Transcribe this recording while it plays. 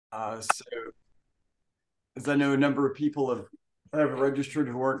So, as I know, a number of people have registered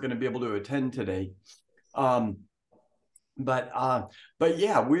who aren't going to be able to attend today. Um, but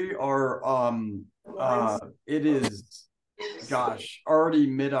yeah, we are. It is, gosh, already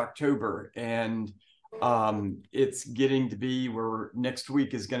mid-October, and it's getting to be where next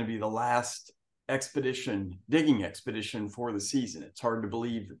week is going to be the last digging expedition for the season. It's hard to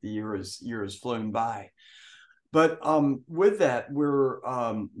believe that the year has flown by. But with that, we're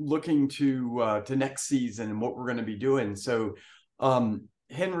looking to next season and what we're going to be doing. So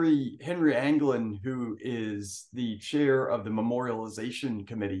Henry Anglin, who is the chair of the Memorialization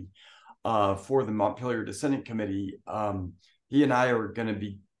Committee for the Montpelier Descendant Committee, he and I are going to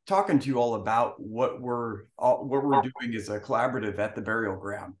be talking to you all about what we're doing as a collaborative at the burial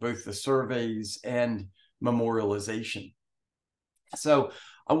ground, both the surveys and memorialization. So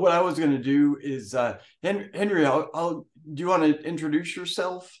what I was going to do is, Henry, do you want to introduce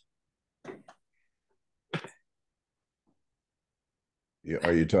yourself? Yeah,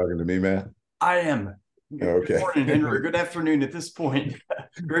 are you talking to me, Matt? I am. Okay. Good morning, Henry. Good afternoon at this point.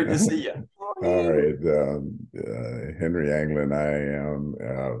 Great to see you. All right. Henry Anglin, I am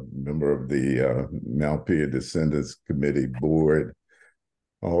a member of the Montpelier Descendants Committee board,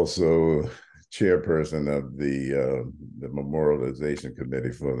 also chairperson of the Memorialization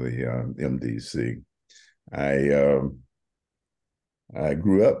Committee for the MDC. I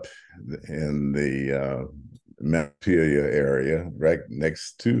grew up in the Montpelier area, right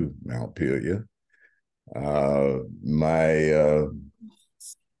next to Montpelier. My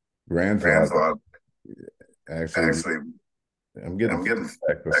grandfather actually, I'm getting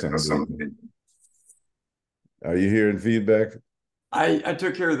feedback for some reason. Are you hearing feedback? I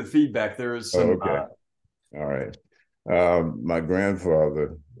took care of the feedback. There is some. Oh, okay. All right. My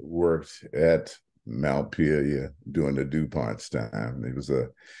grandfather worked at Montpelier during the DuPont's time. He was a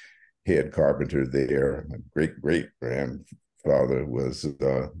head carpenter there. My great grandfather was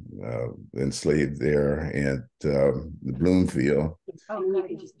enslaved there at the Bloomfield.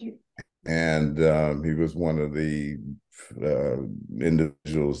 And he was one of the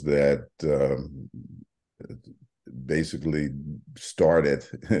individuals that basically started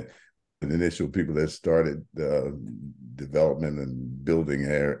the initial people that started development and building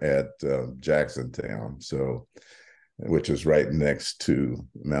at Jacksontown, so which is right next to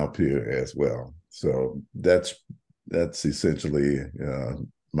Montpelier as well. So that's essentially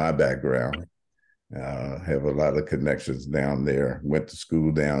my background. Have a lot of connections down there. Went to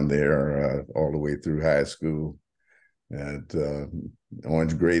school down there all the way through high school at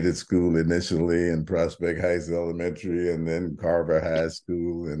Orange Graded School initially, and Prospect Heights Elementary, and then Carver High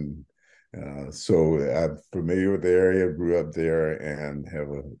School. And so I'm familiar with the area, grew up there, and have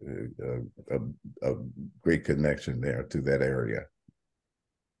a great connection there to that area.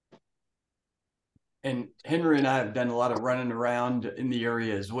 And Henry and I have done a lot of running around in the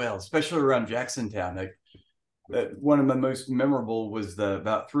area as well, especially around Jacksontown. One of my most memorable was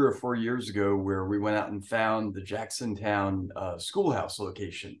about 3 or 4 years ago, where we went out and found the Jacksontown schoolhouse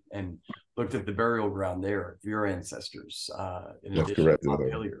location and looked at the burial ground there of your ancestors. That's correct.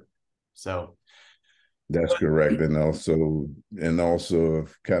 Montpelier. So that's correct, and also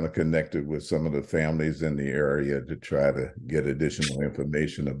kind of connected with some of the families in the area to try to get additional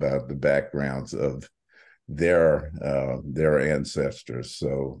information about the backgrounds of their ancestors.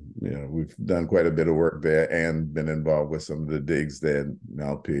 So we've done quite a bit of work there and been involved with some of the digs that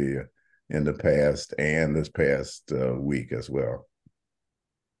Montpelier in the past and this past week as well.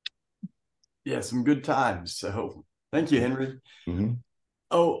 Yeah, some good times. So thank you, Henry. Mm-hmm.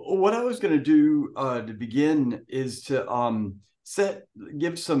 Oh, what I was going to do to begin is to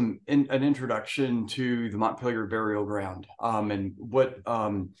give an introduction to the Montpelier Burial Ground, and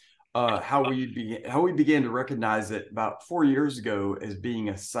how we began to recognize it about 4 years ago as being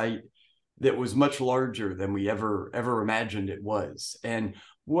a site that was much larger than we ever imagined it was. And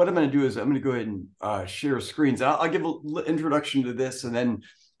what I'm going to do is I'm going to go ahead and share screens. I'll give an introduction to this, and then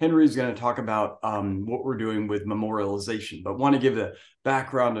Henry's going to talk about what we're doing with memorialization, but want to give the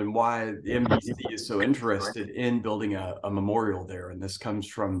background and why the MDC is so interested in building a memorial there. And this comes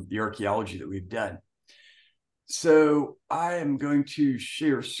from the archaeology that we've done. So I am going to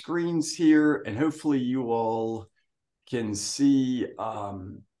share screens here, and hopefully you all can see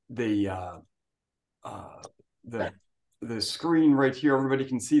the screen right here. Everybody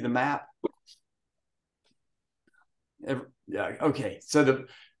can see the map. Yeah. Okay. So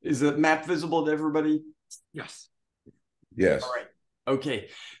is the map visible to everybody? Yes. Yes. All right. Okay.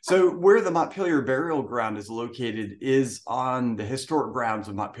 So where the Montpelier Burial Ground is located is on the historic grounds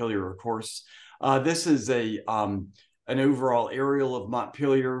of Montpelier, of course. This is a an overall aerial of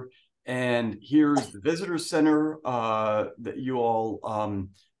Montpelier. And here's the visitor center that you all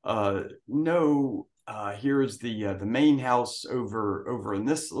know. Here's the main house over in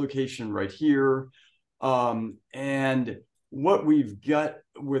this location right here. And what we've got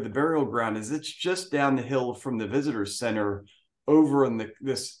where the burial ground is, it's just down the hill from the visitor center over in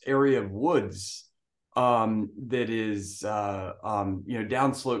this area of woods that is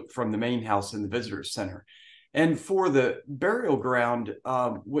downslope from the main house in the visitor center. And for the burial ground,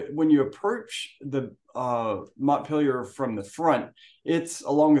 when you approach the Montpelier from the front, it's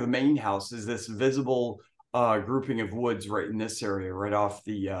along the main house is this visible grouping of woods right in this area, right off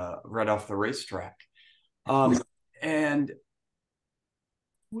the racetrack. And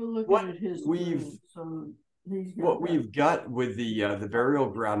what we've got with the burial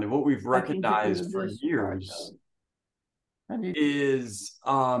ground and what we've recognized for years is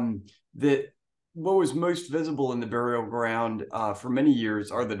that what was most visible in the burial ground for many years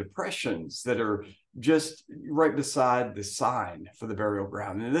are the depressions that are just right beside the sign for the burial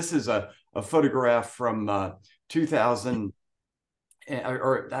ground. And this is a photograph from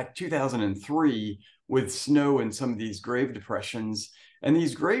 2003 with snow in some of these grave depressions. And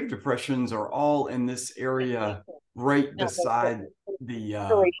these grave depressions are all in this area right beside the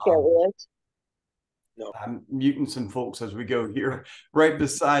I'm muting some folks as we go here, right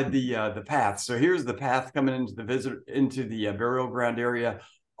beside the path. So here's the path coming into the burial ground area.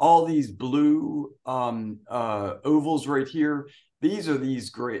 All these blue ovals right here. These are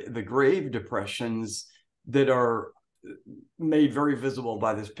the grave depressions that are made very visible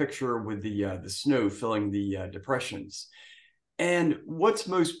by this picture with the snow filling the depressions. And what's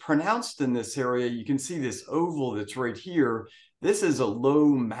most pronounced in this area, you can see this oval that's right here. This is a low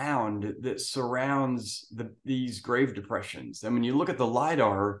mound that surrounds these grave depressions. And when you look at the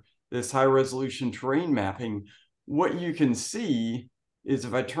LiDAR, this high resolution terrain mapping, what you can see is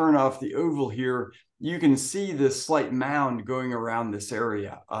if I turn off the oval here, you can see this slight mound going around this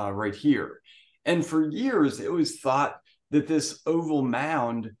area right here. And for years, it was thought that this oval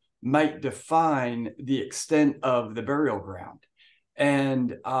mound might define the extent of the burial ground.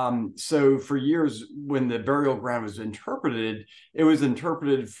 And so for years, when the burial ground was interpreted, it was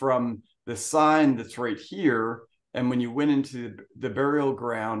interpreted from the sign that's right here. And when you went into the burial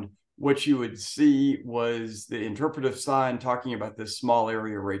ground, what you would see was the interpretive sign talking about this small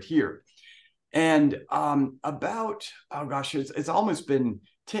area right here. And it's almost been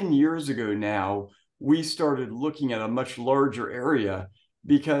 10 years ago now, we started looking at a much larger area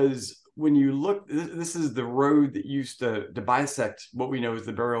because when you look, this is the road that used to bisect what we know as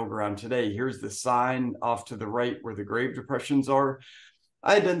the burial ground today. Here's the sign off to the right where the grave depressions are.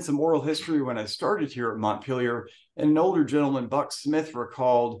 I had done some oral history when I started here at Montpelier, and an older gentleman, Buck Smith,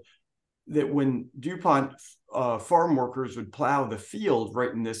 recalled that when DuPont farm workers would plow the field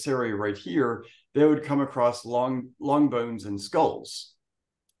right in this area right here, they would come across long bones and skulls.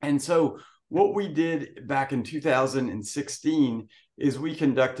 And so what we did back in 2016 is we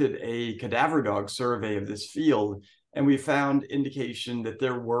conducted a cadaver dog survey of this field, and we found indication that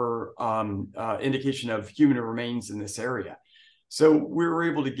there were indication of human remains in this area. So we were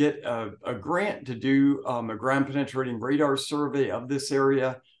able to get a grant to do a ground penetrating radar survey of this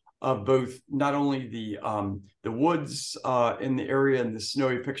area, of both not only the woods in the area and the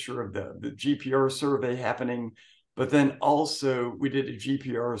snowy picture of the GPR survey happening, but then also we did a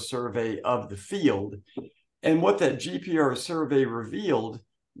GPR survey of the field. And what that GPR survey revealed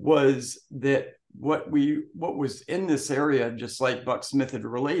was that what was in this area, just like Buck Smith had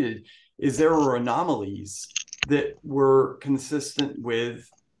related, is there were anomalies that were consistent with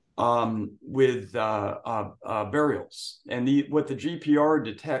burials. And what the GPR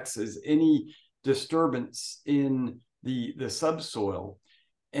detects is any disturbance in the subsoil.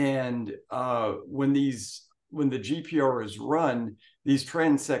 And when the GPR is run, these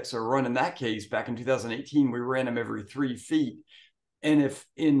transects are run. In that case, back in 2018, we ran them every 3 feet. And if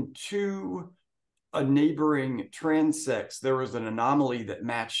in two neighboring transects, there was an anomaly that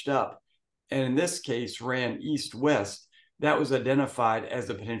matched up, and in this case ran east-west, that was identified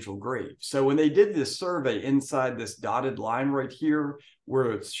as a potential grave. So when they did this survey inside this dotted line right here,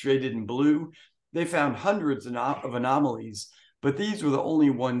 where it's shaded in blue, they found hundreds of anomalies, but these were the only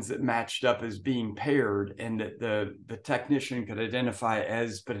ones that matched up as being paired and that the technician could identify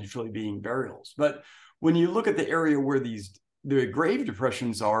as potentially being burials. But when you look at the area where the grave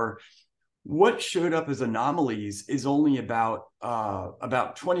depressions are, what showed up as anomalies is only about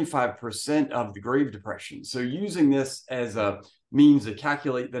 25% of the grave depressions. So using this as a means to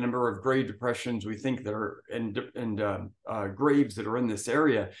calculate the number of grave depressions we think that are in graves that are in this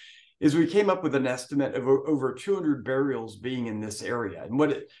area, is we came up with an estimate of over 200 burials being in this area. And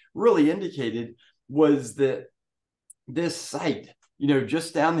what it really indicated was that this site,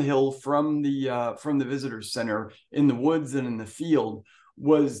 just down the hill from the visitor center, in the woods and in the field,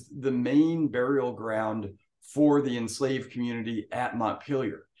 was the main burial ground for the enslaved community at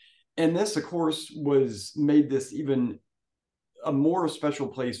Montpelier. And this, of course, made this even a more special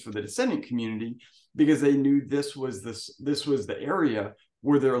place for the descendant community, because they knew this was the area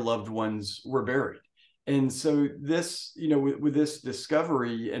where their loved ones were buried. And so this, with this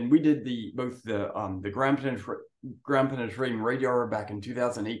discovery, and we did both the ground penetrating radar back in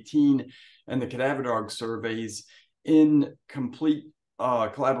 2018 and the cadaver dog surveys in complete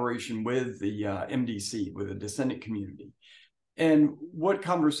collaboration with the MDC, with the descendant community. And what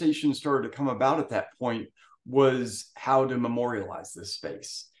conversation started to come about at that point was how to memorialize this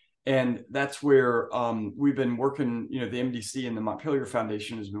space. And that's where we've been working, the MDC and the Montpelier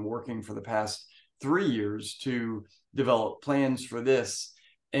Foundation has been working for the past 3 years to develop plans for this.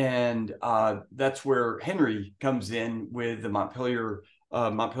 And that's where Henry comes in with the Montpelier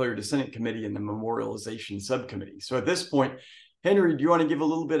Descendant Committee and the Memorialization Subcommittee. So at this point, Henry, do you want to give a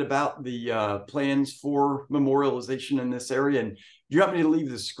little bit about the plans for memorialization in this area? And do you want me to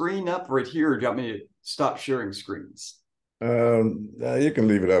leave the screen up right here, or do you want me to stop sharing screens? You can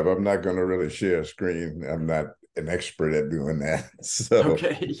leave it up. I'm not going to really share a screen. I'm not an expert at doing that. So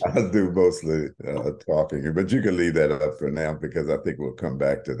okay. I'll do mostly talking, but you can leave that up for now, because I think we'll come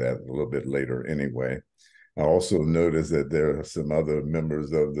back to that a little bit later anyway. I also noticed that there are some other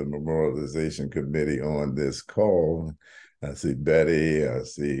members of the Memorialization Committee on this call. I see Betty, I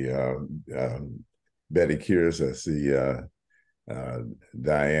see Betty Kears, I see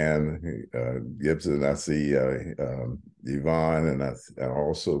Diane Gibson, I see Yvonne, and I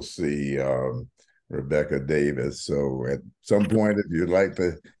also see Rebecca Davis. So at some point, if you'd like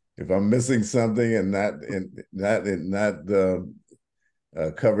to, if I'm missing something and not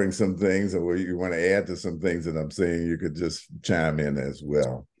covering some things, or you want to add to some things that I'm saying, you could just chime in as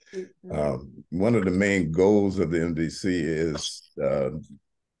well. One of the main goals of the MDC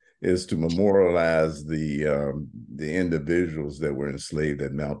is to memorialize the individuals that were enslaved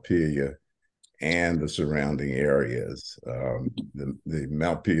at Montpelier and the surrounding areas. The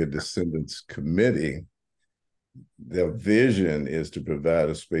Montpelier Descendants Committee, their vision is to provide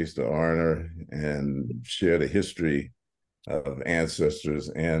a space to honor and share the history of ancestors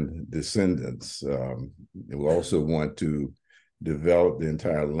and descendants. We also want to develop the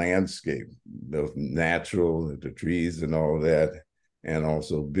entire landscape, both natural, the trees and all that, and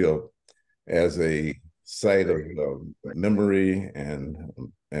also built as a site of memory and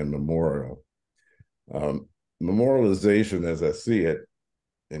memorial. Memorialization, as I see it,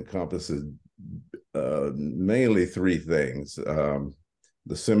 encompasses mainly three things: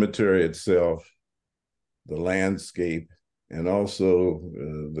 the cemetery itself, the landscape, and also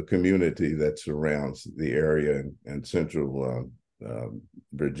the community that surrounds the area in central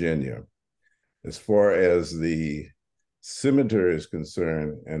Virginia. As far as the cemetery is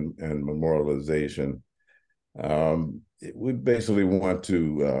concerned and memorialization, we basically want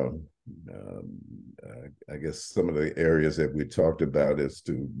to, I guess some of the areas that we talked about is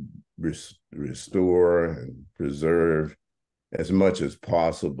to restore and preserve as much as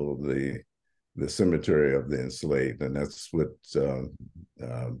possible the cemetery of the enslaved. And that's what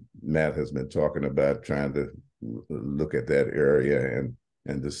Matt has been talking about, trying to look at that area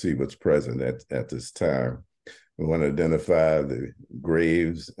and to see what's present at this time. We want to identify the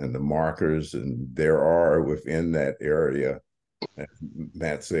graves and the markers, and there are within that area, as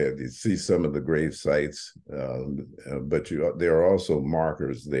Matt said, you see some of the grave sites, but there are also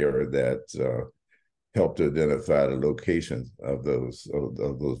markers there that help to identify the location of those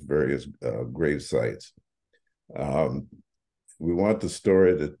various grave sites. We want the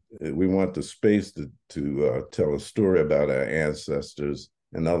space to tell a story about our ancestors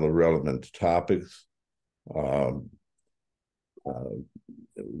and other relevant topics.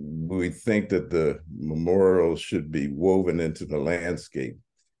 We think that the memorial should be woven into the landscape,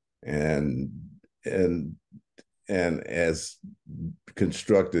 and as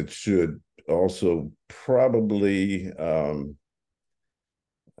constructed should also probably,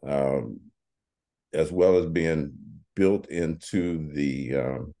 as well as being built into the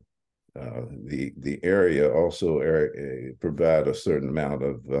area, also provide a certain amount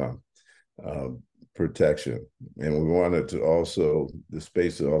of protection. And we wanted to also, the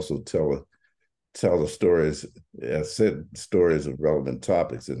space to also tell the stories, as said, stories of relevant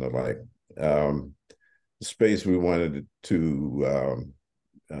topics and the like. The space we wanted to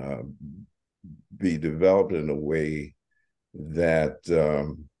be developed in a way that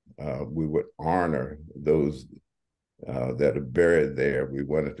we would honor those that are buried there. We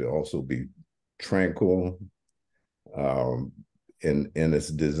want it to also be tranquil in its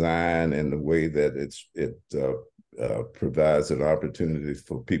design and the way that it provides an opportunity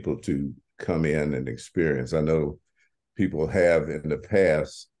for people to come in and experience. I know people have in the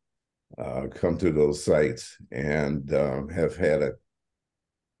past come to those sites and have had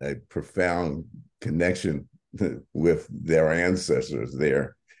a profound connection with their ancestors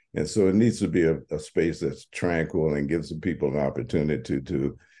there. And so it needs to be a space that's tranquil and gives the people an opportunity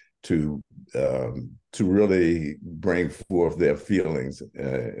to really bring forth their feelings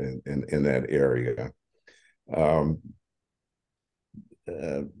in that area.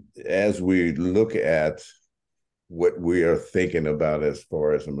 As we look at what we are thinking about as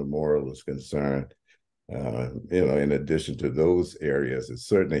far as a memorial is concerned, in addition to those areas, it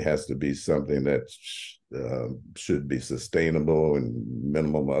certainly has to be something that should be sustainable and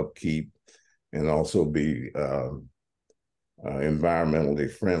minimum upkeep, and also be environmentally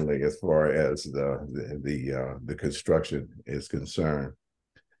friendly as far as the construction is concerned.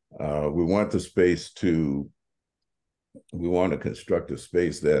 We want to construct a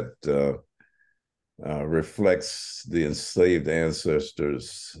space that reflects the enslaved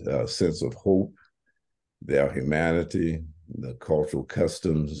ancestors' sense of hope, their humanity, the cultural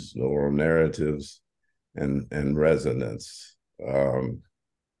customs, the oral narratives, and resonance.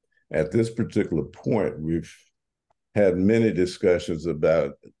 At this particular point, we've had many discussions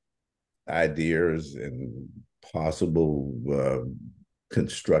about ideas and possible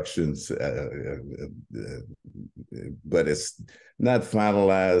constructions, but it's not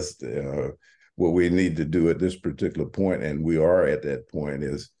finalized. What we need to do at this particular point, and we are at that point,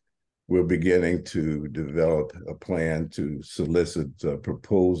 is we're beginning to develop a plan to solicit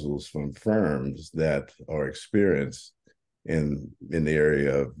proposals from firms that are experienced in the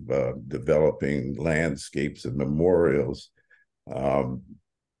area of developing landscapes and memorials.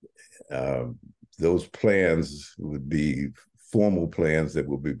 Those plans would be formal plans that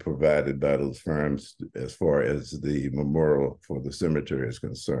will be provided by those firms as far as the memorial for the cemetery is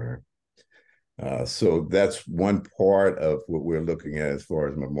concerned. So that's one part of what we're looking at as far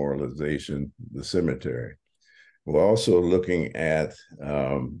as memorialization, the cemetery. We're also looking at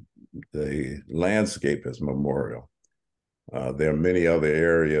the landscape as memorial. There are many other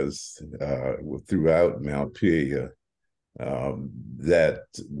areas throughout Montpelier that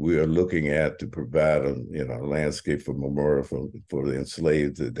we are looking at to provide a landscape for memorial for the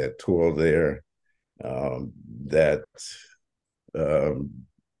enslaved that toiled there,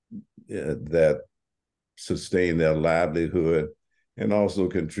 that sustained their livelihood and also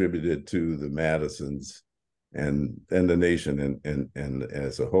contributed to the Madisons and the nation and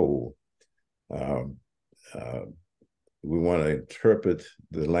as a whole. We want to interpret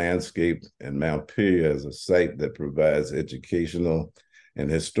the landscape and Montpelier as a site that provides educational and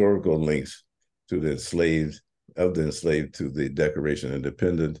historical links to the enslaved to the Declaration of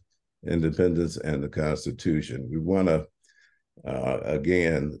Independence and the Constitution. We want to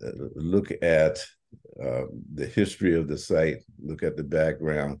again look at the history of the site, look at the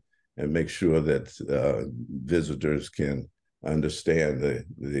background, and make sure that visitors can understand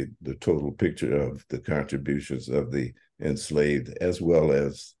the total picture of the contributions of the enslaved, as well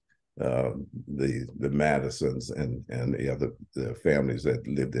as the Madisons and the families that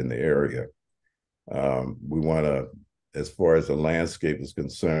lived in the area. We want to, as far as the landscape is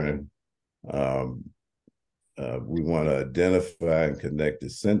concerned, we want to identify and connect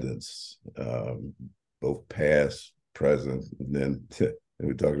descendants, both past, present, and then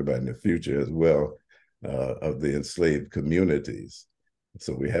we're talking about in the future as well, of the enslaved communities.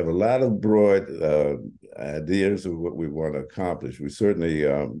 So we have a lot of broad ideas of what we want to accomplish. We certainly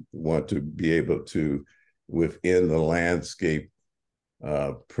want to be able to, within the landscape,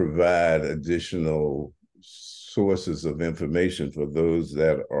 provide additional sources of information for those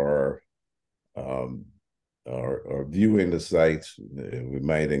that are viewing the sites. We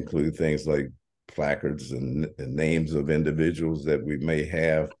might include things like placards and names of individuals that we may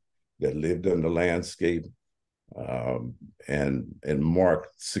have that lived on the landscape, and mark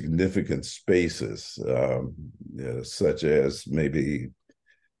significant spaces, such as maybe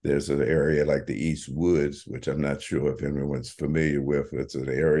there's an area like the East Woods, which I'm not sure if anyone's familiar with. It's an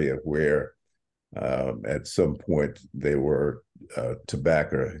area where at some point there were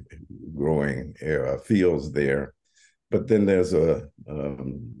tobacco growing fields there, but then there's a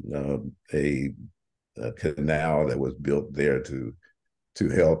canal that was built there to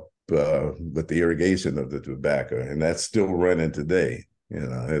help with the irrigation of the tobacco, and that's still running today.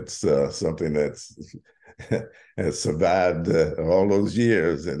 It's something that's has survived all those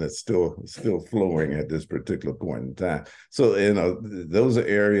years, and it's still flowing at this particular point in time. So, those are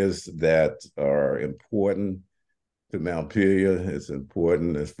areas that are important to Montpelier. It's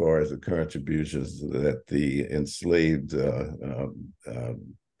important as far as the contributions that the enslaved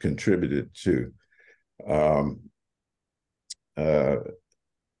contributed to.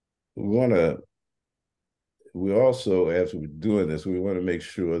 We want to. We also, as we're doing this, we want to make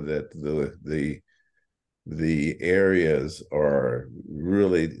sure that the areas are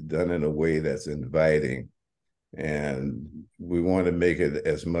really done in a way that's inviting, and we want to make it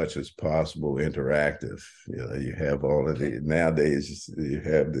as much as possible interactive. You have all of the nowadays.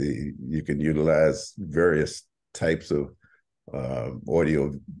 You can utilize various types of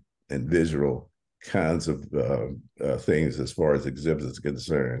audio and visual kinds of things as far as exhibits are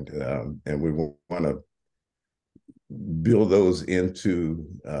concerned, and we want to build those into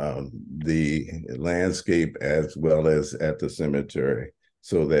the landscape as well as at the cemetery,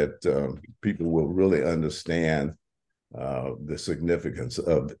 so that people will really understand the significance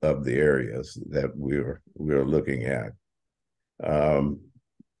of the areas that we're looking at.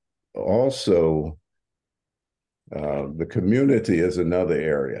 Also, the community is another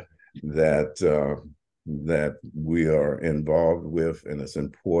area that we are involved with, and it's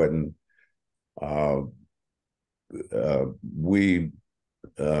important. We,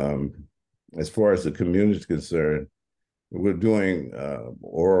 as far as the community is concerned, we're doing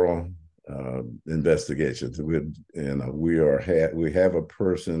oral investigations. We have a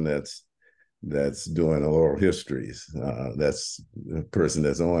person that's doing oral histories. That's the person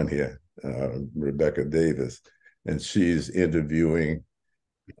that's on here, Rebecca Davis, and she's interviewing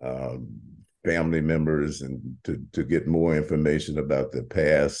family members and to get more information about the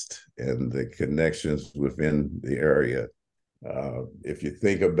past and the connections within the area. If you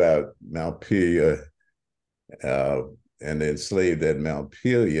think about Montpelier and the enslaved at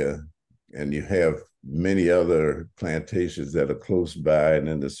Montpelier, and you have many other plantations that are close by and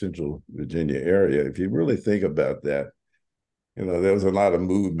in the central Virginia area, if you really think about that, there was a lot of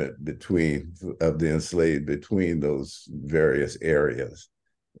movement of the enslaved between those various areas.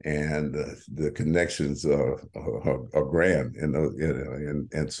 And the connections are grand,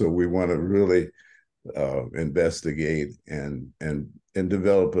 and so we want to really investigate and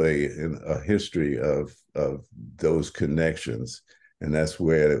develop a history of those connections, and that's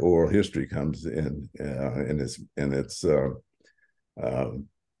where the oral history comes in, and it's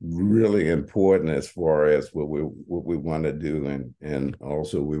really important as far as what we want to do, and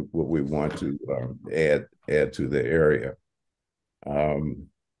also what we want to add to the area.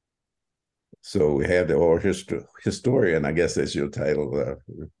 So we have the oral historian, I guess that's your title,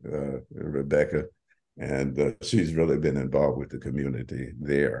 Rebecca, and she's really been involved with the community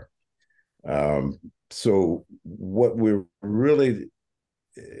there. So what we're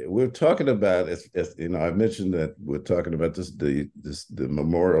talking about is, I mentioned that we're talking about the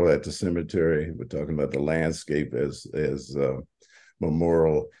memorial at the cemetery. We're talking about the landscape as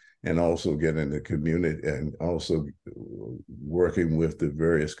memorial, and also getting the community, and also working with the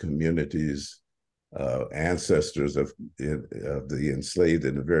various communities, ancestors of the enslaved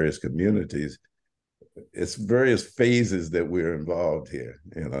in the various communities. It's various phases that we're involved here.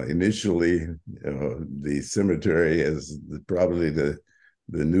 Initially, the cemetery is probably the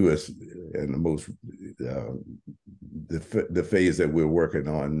newest and the most the phase that we're working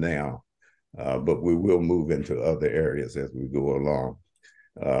on now, but we will move into other areas as we go along.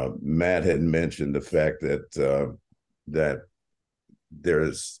 Matt had mentioned the fact that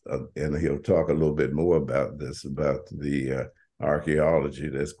there's, and he'll talk a little bit more about this, about the archaeology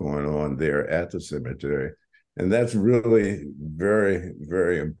that's going on there at the cemetery. And that's really very,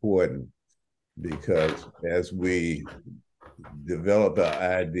 very important, because as we develop our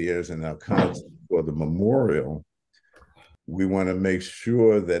ideas and our concepts for the memorial, we want to make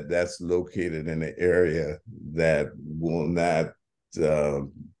sure that that's located in an area that will not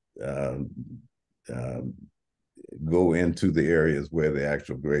go into the areas where the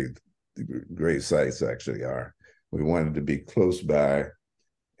actual grave sites actually are. We wanted to be close by,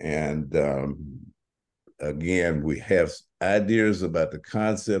 and again, we have ideas about the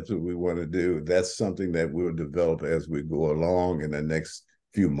concepts that we want to do. That's something that we'll develop as we go along in the next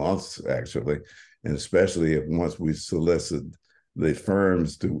few months, actually, and especially once we solicit the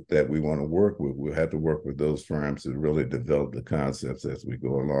firms that we want to work with, we'll have to work with those firms to really develop the concepts as we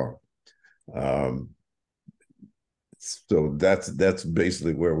go along. So that's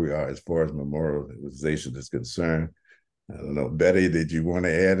basically where we are as far as memorialization is concerned. I don't know, Betty, did you want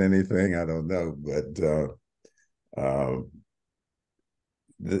to add anything? I don't know, but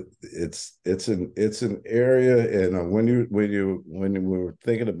it's an area, and when we were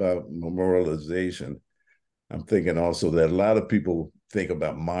thinking about memorialization, I'm thinking also that a lot of people think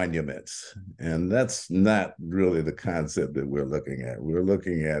about monuments, and that's not really the concept that we're looking at. We're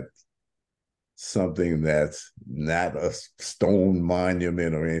looking at something that's not a stone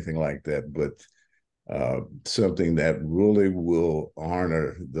monument or anything like that, but something that really will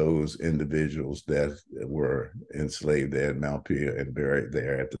honor those individuals that were enslaved there in Montpelier and buried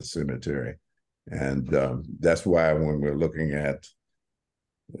there at the cemetery. And that's why when we're looking at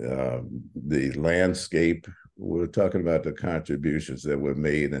the landscape, we're talking about the contributions that were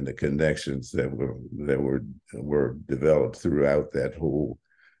made and the connections that were developed throughout that whole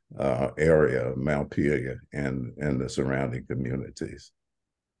area of Montpelier and the surrounding communities.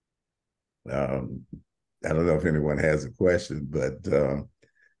 I don't know if anyone has a question, but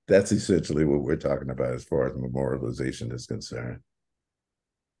that's essentially what we're talking about as far as memorialization is concerned.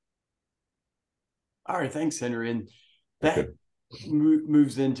 All right, thanks, Henry. And that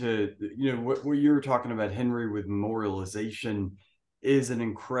moves into, what you were talking about, Henry, with memorialization is an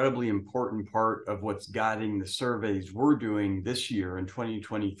incredibly important part of what's guiding the surveys we're doing this year in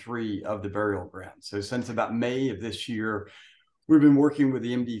 2023 of the burial ground. So since about May of this year, we've been working with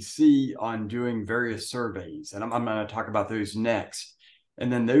the MDC on doing various surveys, and I'm going to talk about those next.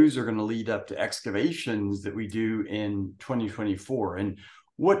 And then those are going to lead up to excavations that we do in 2024. And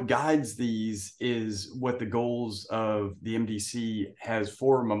what guides these is what the goals of the MDC has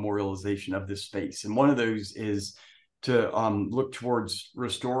for memorialization of this space. And one of those is to look towards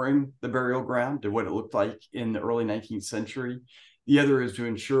restoring the burial ground to what it looked like in the early 19th century. The other is to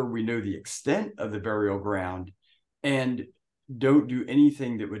ensure we know the extent of the burial ground and don't do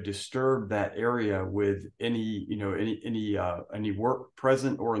anything that would disturb that area with any work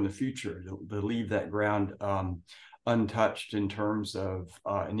present or in the future, to leave that ground untouched in terms of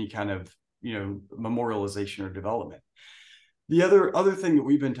any kind of memorialization or development. The other thing that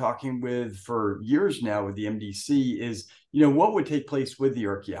we've been talking with for years now with the MDC is, what would take place with the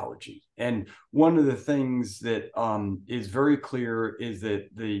archaeology. And one of the things that is very clear is that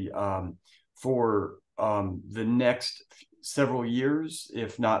for the next several years,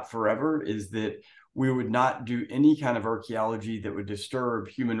 if not forever, is that we would not do any kind of archaeology that would disturb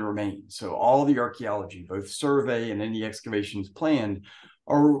human remains. So all the archaeology, both survey and any excavations planned,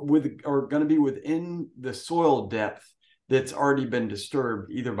 are going to be within the soil depth that's already been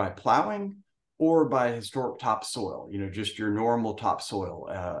disturbed either by plowing or by historic topsoil, just your normal topsoil.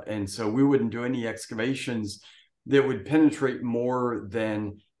 And so we wouldn't do any excavations that would penetrate more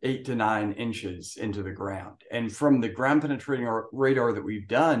than 8 to 9 inches into the ground. And from the ground penetrating radar that we've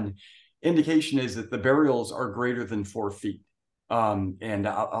done, indication is that the burials are greater than 4 feet. And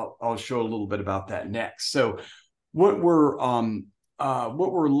I'll show a little bit about that next. So what we're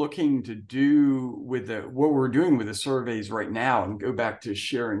looking to do with what we're doing with the surveys right now, and go back to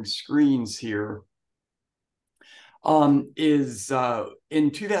sharing screens here, is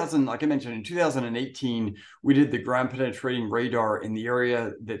in 2000, like I mentioned, in 2018, we did the ground penetrating radar in the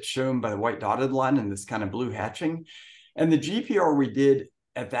area that's shown by the white dotted line and this kind of blue hatching. And the GPR we did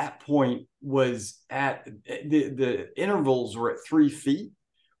at that point was at the intervals were at 3 feet,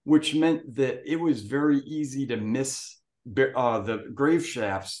 which meant that it was very easy to miss the grave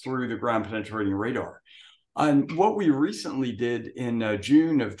shafts through the ground penetrating radar. And what we recently did in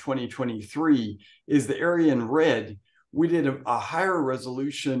June of 2023 is the area in red. We did a higher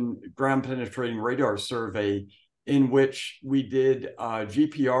resolution ground penetrating radar survey in which we did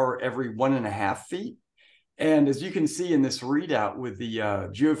GPR every 1.5 feet. And as you can see in this readout with the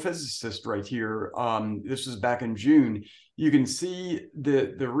geophysicist right here, this was back in June, you can see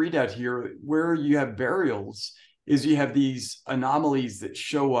the readout here where you have burials is you have these anomalies that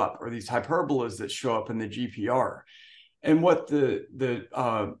show up, or these hyperbolas that show up in the GPR. And what the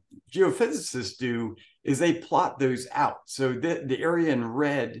geophysicists do is they plot those out. So the area in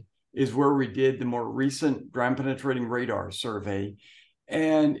red is where we did the more recent ground penetrating radar survey.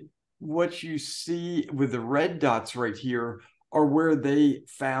 And what you see with the red dots right here are where they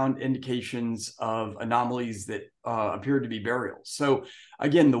found indications of anomalies that appeared to be burials. So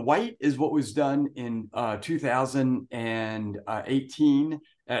again, the white is what was done in 2018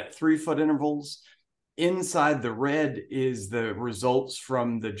 at 3-foot intervals. Inside the red is the results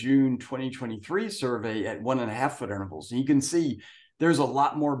from the June 2023 survey at 1.5-foot intervals. And you can see there's a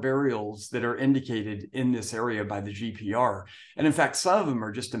lot more burials that are indicated in this area by the GPR. And in fact, some of them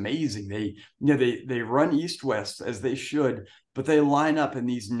are just amazing. They run east-west as they should, but they line up in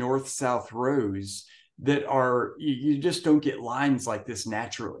these north-south rows that are, you just don't get lines like this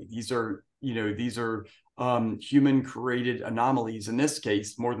naturally. These are, human created anomalies, in this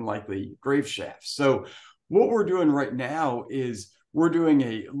case, more than likely grave shafts. So what we're doing right now is we're doing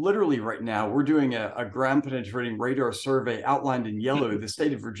a ground penetrating radar survey outlined in yellow. The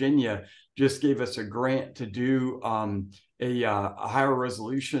state of Virginia just gave us a grant to do a higher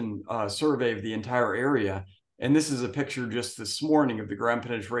resolution survey of the entire area. And this is a picture just this morning of the ground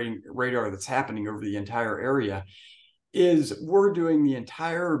penetrating radar that's happening over the entire area. We're doing the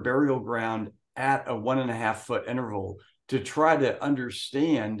entire burial ground at a 1.5 foot interval to try to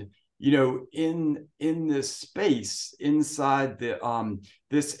understand, in this space inside the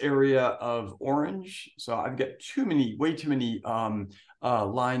this area of orange. So I've got way too many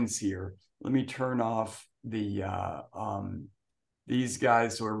lines here. Let me turn off the these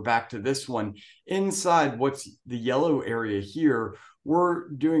guys. So we're back to this one. Inside what's the yellow area here, we're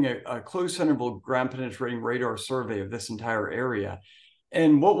doing a close interval ground penetrating radar survey of this entire area.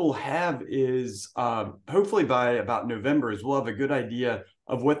 And what we'll have is, hopefully by about November, is we'll have a good idea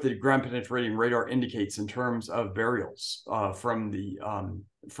of what the ground penetrating radar indicates in terms of burials from the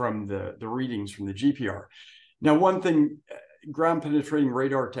readings from the GPR. Now, one thing ground penetrating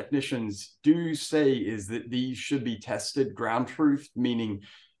radar technicians do say is that these should be tested ground truth, meaning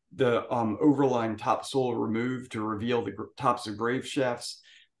the overlying topsoil removed to reveal the tops of grave shafts.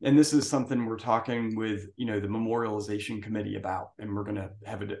 And this is something we're talking with, the Memorialization Committee about, and we're going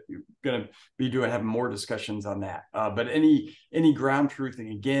to be having more discussions on that. But any ground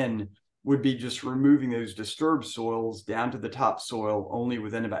truthing, again, would be just removing those disturbed soils down to the topsoil only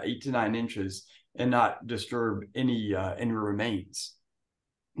within about 8 to 9 inches, and not disturb any remains.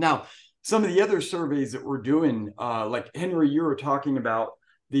 Now, some of the other surveys that we're doing, like Henry, you were talking about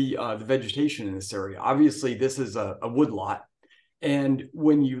the vegetation in this area. Obviously, this is a woodlot. And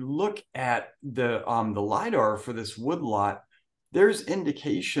when you look at the LiDAR for this woodlot, there's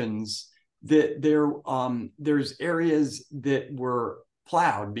indications that there's areas that were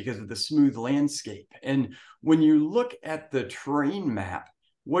plowed because of the smooth landscape. And when you look at the terrain map,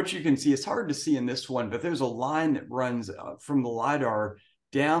 what you can see, it's hard to see in this one, but there's a line that runs from the LiDAR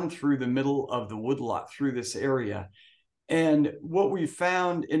down through the middle of the woodlot through this area. And what we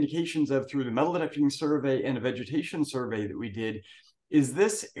found indications of through the metal detecting survey and a vegetation survey that we did is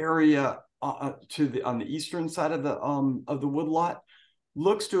this area on the eastern side of the woodlot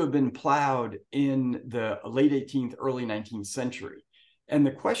looks to have been plowed in the late 18th, early 19th century. And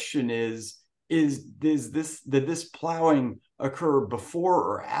the question is did this plowing occur before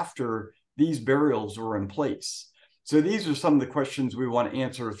or after these burials were in place? So these are some of the questions we want to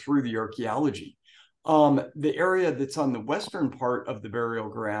answer through the archaeology. The area that's on the western part of the burial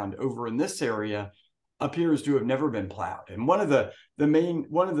ground over in this area appears to have never been plowed. And one of the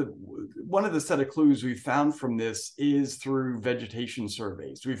set of clues we found from this is through vegetation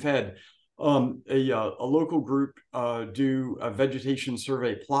surveys. We've had a local group do a vegetation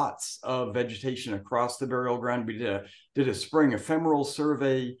survey plots of vegetation across the burial ground. We did a spring ephemeral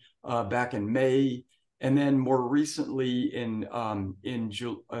survey back in May. And then more recently in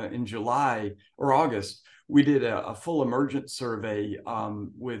July or August, we did a full emergent survey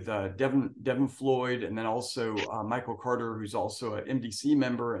with Devin Floyd, and then also Michael Carter, who's also an MDC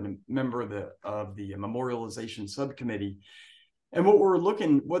member and a member of the Memorialization Subcommittee. And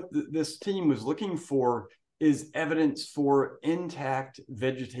what this team was looking for is evidence for intact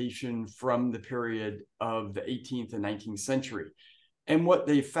vegetation from the period of the 18th and 19th century. And what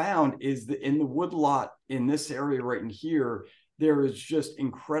they found is that in the woodlot in this area right in here, there is just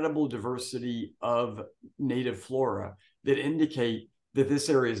incredible diversity of native flora that indicate that this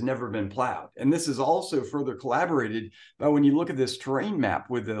area has never been plowed. And this is also further collaborated by when you look at this terrain map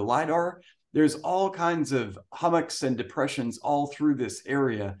with the LiDAR, there's all kinds of hummocks and depressions all through this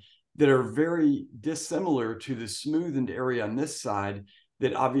area that are very dissimilar to the smoothened area on this side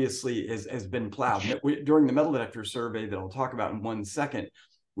that obviously has been plowed. During the metal detector survey that I'll talk about in 1 second,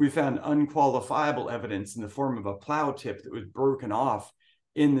 we found unqualifiable evidence in the form of a plow tip that was broken off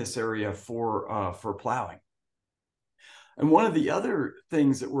in this area for plowing. And one of the other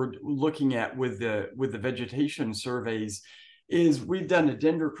things that we're looking at with the vegetation surveys is we've done a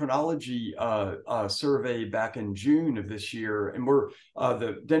dendrochronology survey back in June of this year, and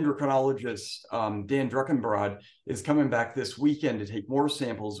the dendrochronologist Dan Druckenbrod is coming back this weekend to take more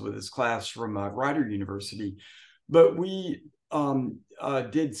samples with his class from Rider University. But we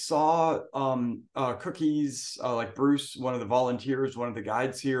saw cookies, like Bruce, one of the volunteers, one of the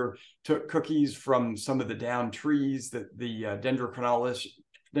guides here, took cookies from some of the downed trees that the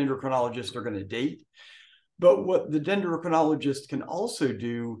dendrochronologists are going to date. But what the dendrochronologist can also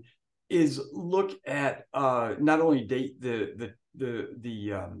do is look at not only date the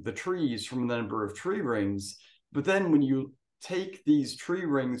trees from the number of tree rings, but then when you take these tree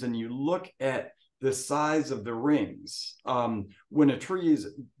rings and you look at the size of the rings, when a tree is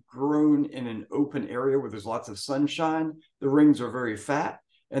grown in an open area where there's lots of sunshine, the rings are very fat.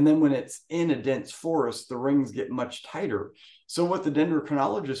 And then when it's in a dense forest, the rings get much tighter. So what the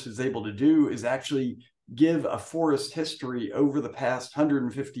dendrochronologist is able to do is actually give a forest history over the past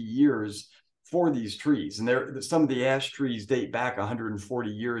 150 years for these trees. And some of the ash trees date back 140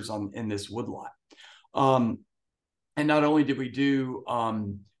 years in this woodlot. And not only did we do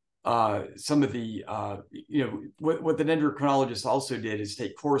some of the, what the dendrochronologist also did is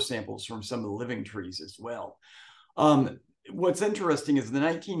take core samples from some of the living trees as well. What's interesting is the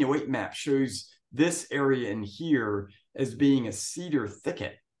 1908 map shows this area in here as being a cedar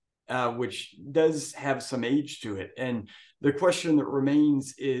thicket, which does have some age to it. And the question that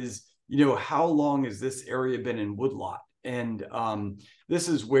remains is, how long has this area been in woodlot? And this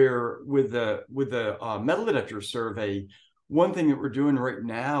is where, with the metal detector survey, one thing that we're doing right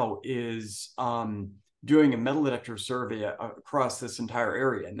now is doing a metal detector survey across this entire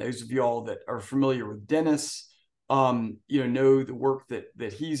area. And those of you all that are familiar with Dennis, know the work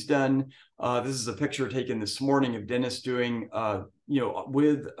that he's done. This is a picture taken this morning of Dennis doing,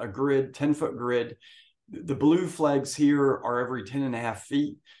 with a grid, 10-foot grid. The blue flags here are every 10.5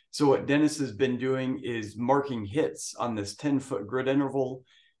 feet. So what Dennis has been doing is marking hits on this 10-foot grid interval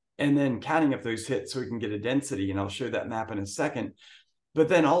and then counting up those hits so we can get a density. And I'll show that map in a second. But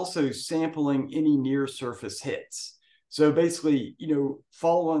then also sampling any near surface hits. So basically,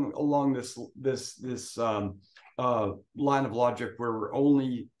 following along this line of logic where we're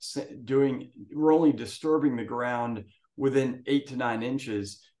only disturbing the ground within 8 to 9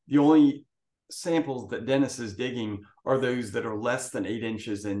 inches. The only samples that Dennis is digging are those that are less than 8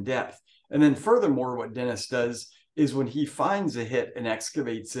 inches in depth. And then furthermore, what Dennis does is when he finds a hit and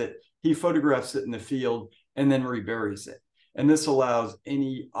excavates it, he photographs it in the field and then reburies it. And this allows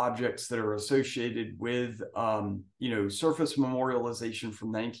any objects that are associated with, surface memorialization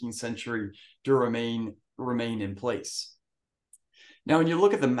from the 19th century to remain in place. Now, when you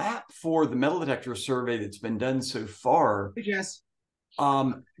look at the map for the metal detector survey that's been done so far, yes.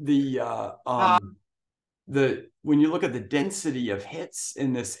 When you look at the density of hits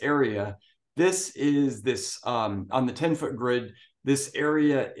in this area, this is on the 10-foot grid, this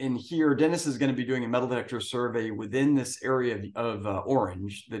area in here. Dennis is going to be doing a metal detector survey within this area of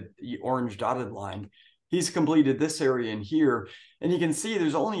orange, the orange dotted line. He's completed this area in here, and you can see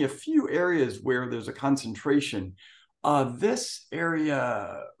there's only a few areas where there's a concentration. This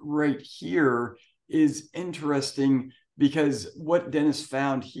area right here is interesting because what Dennis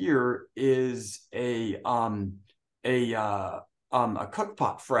found here is a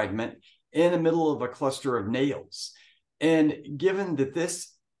cookpot fragment in the middle of a cluster of nails. And given that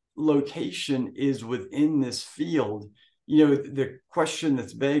this location is within this field, the question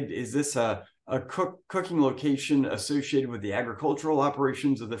that's begged, is this a cooking location associated with the agricultural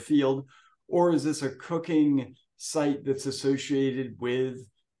operations of the field, or is this a cooking site that's associated with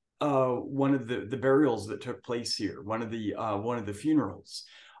one of the burials that took place here, one of the funerals?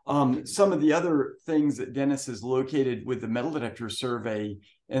 Some of the other things that Dennis has located with the metal detector survey,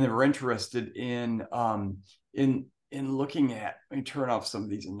 and they were interested in looking at, let me turn off some of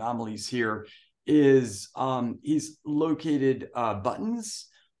these anomalies here, is he's located buttons.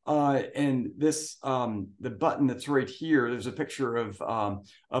 And this, the button that's right here, there's a picture of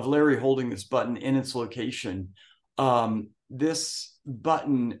Larry holding this button in its location. This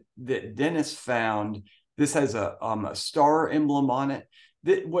button that Dennis found, this has a star emblem on it.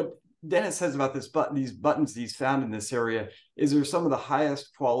 What Dennis says about this button, these buttons he's found in this area, is they're some of the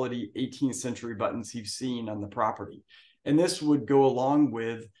highest quality 18th century buttons he's seen on the property. And this would go along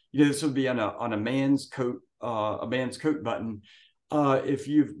with, this would be on a man's coat button. If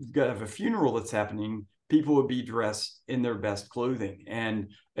you've got a funeral that's happening, people would be dressed in their best clothing. And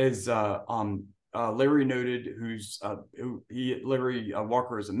as Larry noted, Larry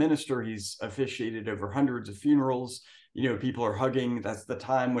Walker is a minister. He's officiated over hundreds of funerals. People are hugging. That's the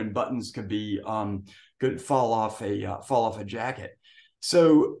time when buttons could fall off a jacket.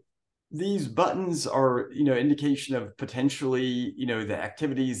 So these buttons are, indication of potentially, the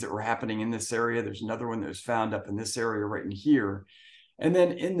activities that were happening in this area. There's another one that was found up in this area right in here. And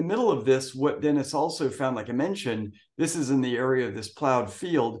then in the middle of this, what Dennis also found, like I mentioned, this is in the area of this plowed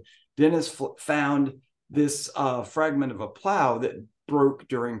field. Dennis found this fragment of a plow that broke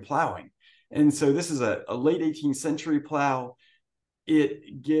during plowing. And so this is a late 18th century plow.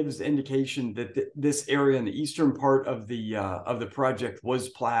 it gives indication that this area in the eastern part of the project was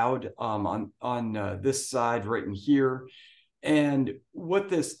plowed on this side right in here. And what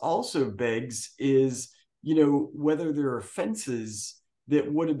this also begs is, whether there are fences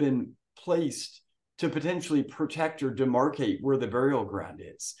that would have been placed to potentially protect or demarcate where the burial ground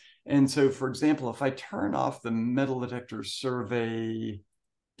is. And so, for example, if I turn off the metal detector survey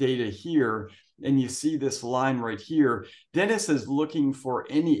data here, and you see this line right here, Dennis is looking for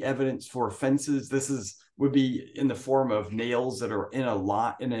any evidence for fences. This would be in the form of nails that are in a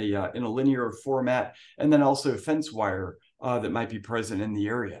linear format, and then also fence wire that might be present in the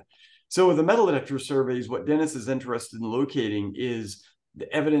area. So with the metal detector surveys, what Dennis is interested in locating is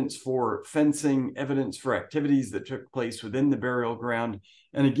the evidence for fencing, evidence for activities that took place within the burial ground.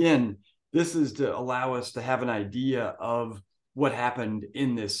 And again, this is to allow us to have an idea of what happened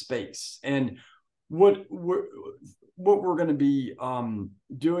in this space. And what we're going to be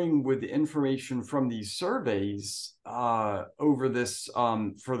doing with the information from these surveys over this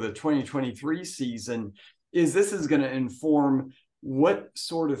for the 2023 season is this is going to inform what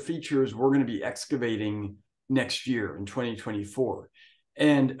sort of features we're going to be excavating next year in 2024.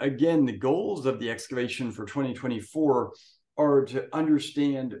 And again, the goals of the excavation for 2024 are to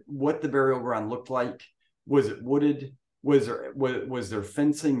understand what the burial ground looked like. Was it wooded? Was there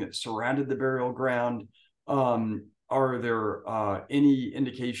fencing that surrounded the burial ground? Are there any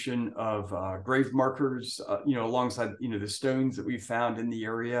indication of grave markers, alongside, the stones that we found in the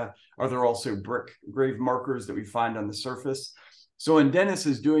area? Are there also brick grave markers that we find on the surface? So when Dennis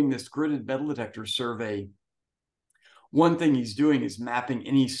is doing this gridded metal detector survey, one thing he's doing is mapping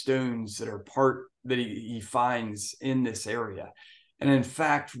any stones that are that he finds in this area. And in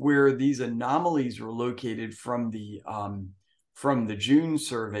fact, where these anomalies were located from the June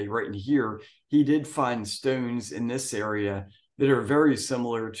survey right in here, he did find stones in this area that are very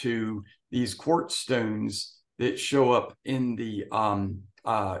similar to these quartz stones that show up in the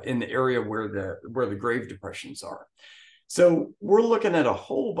area where the grave depressions are. So we're looking at a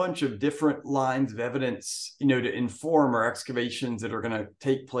whole bunch of different lines of evidence, to inform our excavations that are going to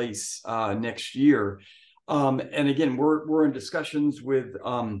take place next year. And again, we're in discussions with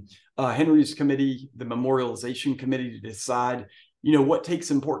Henry's committee, the Memorialization Committee, to decide, what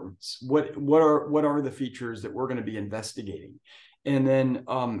takes importance, what are the features that we're going to be investigating, and then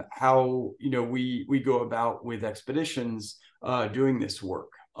how we go about with expeditions doing this work.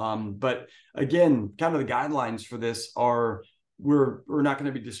 But again, kind of the guidelines for this are we're not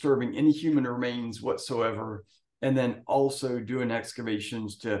going to be disturbing any human remains whatsoever, and then also doing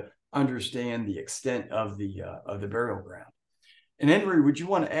excavations to understand the extent of the burial ground. And Henry, would you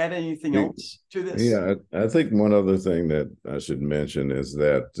want to add anything else to this? Yeah, I think one other thing that I should mention is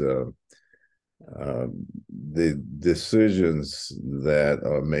that the decisions that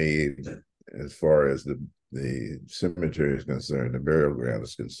are made as far as the cemetery is concerned, the burial ground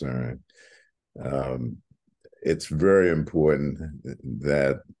is concerned, it's very important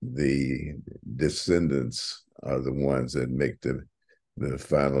that the descendants are the ones that make the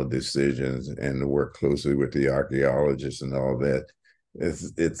final decisions and work closely with the archaeologists and all that.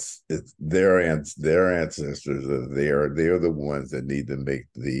 It's their ancestors are there. They're the ones that need to make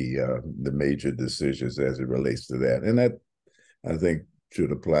the major decisions as it relates to that. And that, I think,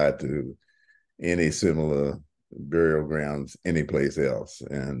 should apply to any similar burial grounds anyplace else.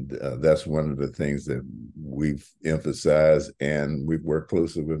 And that's one of the things that we've emphasized, and we've worked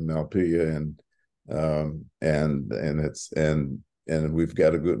closely with Montpelier, and we've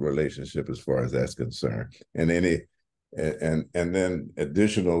got a good relationship as far as that's concerned. And then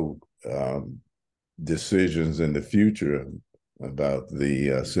additional decisions in the future about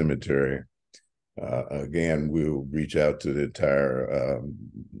the cemetery. Again, we'll reach out to the entire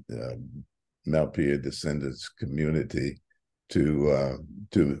Montpelier Descendants community to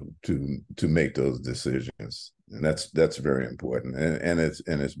make those decisions, and that's very important, and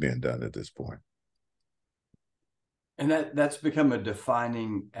it's being done at this point. And that's become a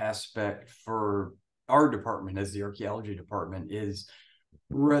defining aspect for our department as the archaeology department, is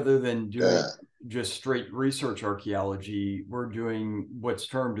rather than doing just straight research archaeology, we're doing what's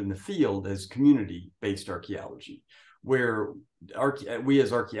termed in the field as community-based archaeology, where we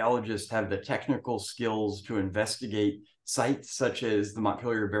as archaeologists have the technical skills to investigate sites such as the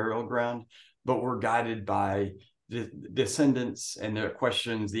Montpelier Burial Ground, but we're guided by the descendants and the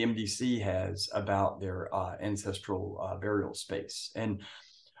questions the MDC has about their ancestral burial space. And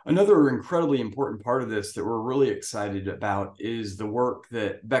another incredibly important part of this that we're really excited about is the work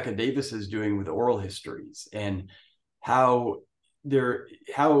that Becca Davis is doing with oral histories, and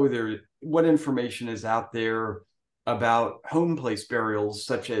what information is out there about home place burials,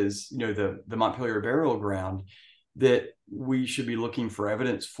 such as the Montpelier Burial Ground, that we should be looking for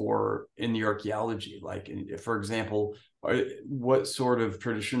evidence for in the archaeology. Like, for example, what sort of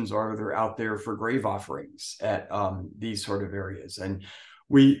traditions are there out there for grave offerings at these sort of areas? And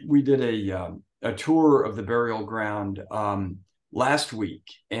we did a tour of the burial ground last week,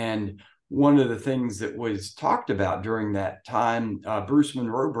 and one of the things that was talked about during that time, Bruce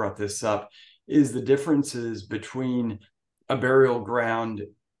Monroe brought this up, is the differences between a burial ground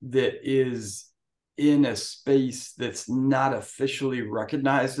that is in a space that's not officially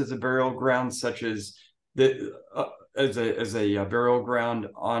recognized as a burial ground, such as as a burial ground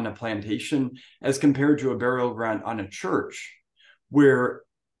on a plantation, as compared to a burial ground on a church, where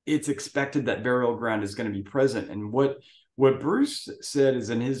it's expected that burial ground is going to be present. And what Bruce said is,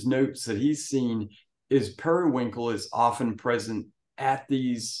 in his notes that he's seen, is periwinkle is often present at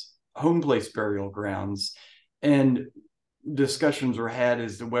these home place burial grounds, and discussions were had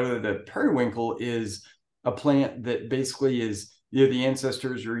as to whether the periwinkle is a plant that basically is, the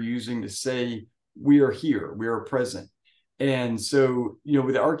ancestors are using to say, we are here, we are present. And so,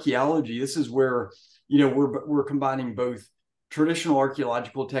 with archaeology, this is where, we're combining both traditional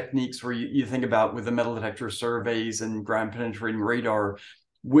archaeological techniques, where you think about with the metal detector surveys and ground penetrating radar,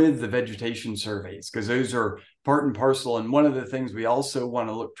 with the vegetation surveys, because those are part and parcel. And one of the things we also want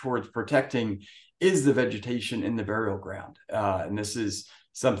to look towards protecting is the vegetation in the burial ground. And this is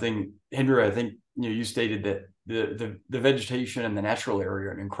something, Henry, I think you stated that the vegetation and the natural area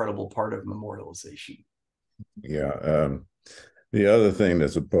are an incredible part of memorialization. Yeah. The other thing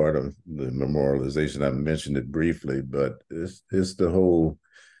that's a part of the memorialization, I mentioned it briefly, but it's the whole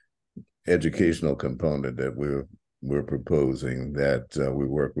educational component that we're proposing, that we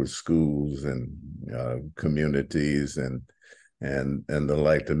work with schools and communities and the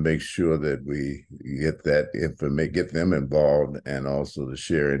like, to make sure that we get that information, get them involved, and also to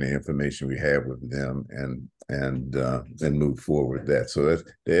share any information we have with them and move forward that. So that's,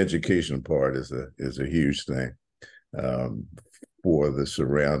 the education part is a huge thing for the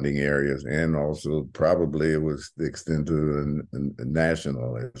surrounding areas, and also probably it was the extent to the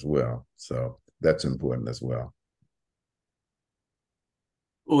national as well. So that's important as well.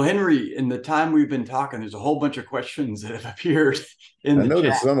 Well, Henry, in the time we've been talking, there's a whole bunch of questions that have appeared in the chat. I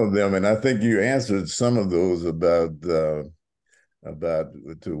noticed some of them, and I think you answered some of those about to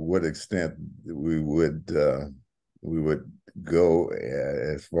what extent we would go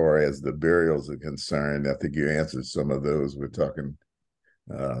as far as the burials are concerned. I think you answered some of those. We're talking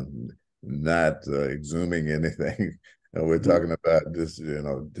not exhuming anything. We're talking about this,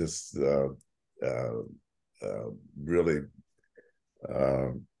 really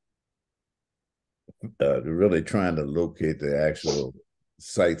really trying to locate the actual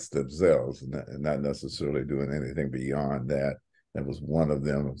sites themselves, and not necessarily doing anything beyond that. That was one of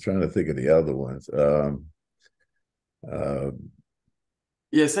them. I'm trying to think of the other ones.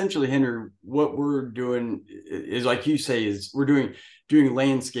 Yeah, essentially, Henry, what we're doing is, like you say, is we're doing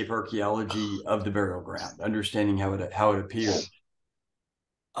landscape archaeology of the burial ground, understanding how it appeared.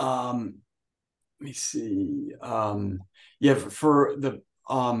 Let me see. Yeah, for the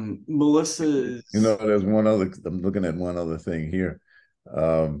Melissa's. There's one other. I'm looking at one other thing here.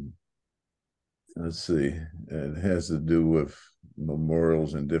 Let's see. It has to do with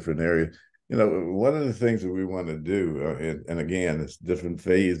memorials in different areas. One of the things that we want to do, and again, it's different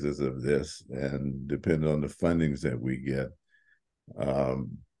phases of this, and depending on the fundings that we get,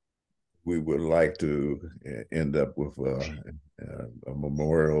 we would like to end up with a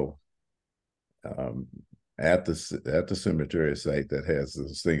memorial at the cemetery site that has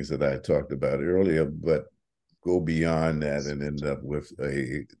those things that I talked about earlier, but go beyond that and end up with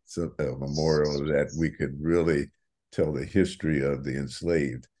a memorial that we could really tell the history of the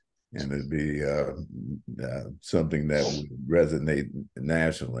enslaved. And it'd be something that would resonate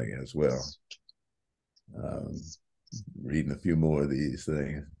nationally as well. Reading a few more of these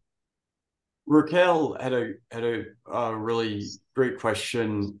things. Raquel had a really great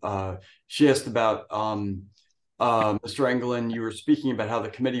question. She asked about Mr. Anglin. You were speaking about how the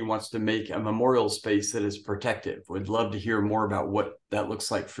committee wants to make a memorial space that is protective. Would love to hear more about what that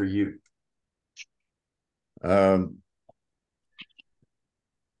looks like for you.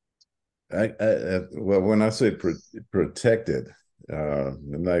 Well, when I say protected,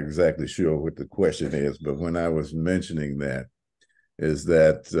 I'm not exactly sure what the question is, but when I was mentioning that, is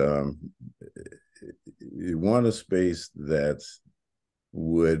that you want a space that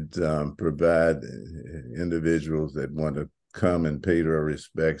would provide individuals that want to come and pay their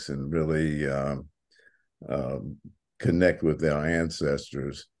respects and really connect with their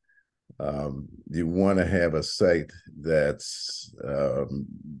ancestors, You want to have a site that's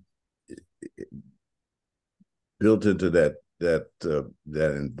built into that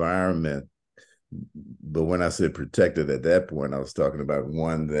environment. But when I said protected at that point, I was talking about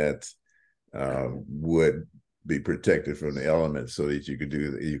one that would be protected from the elements, so that you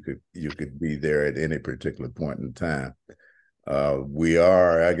could be there at any particular point in time.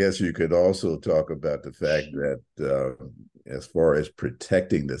 I guess you could also talk about the fact that as far as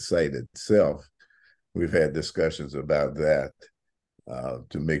protecting the site itself, we've had discussions about that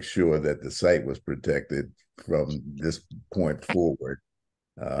to make sure that the site was protected from this point forward.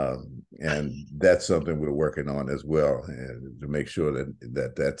 And that's something we're working on as well, to make sure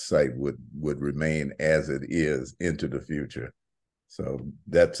that site would remain as it is into the future. So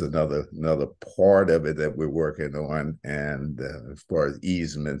that's another part of it that we're working on, and as far as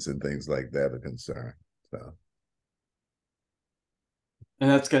easements and things like that are concerned. So, and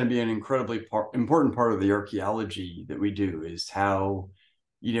that's going to be an incredibly important part of the archaeology that we do, is how,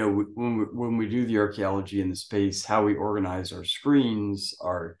 when we do the archaeology in the space, how we organize our screens,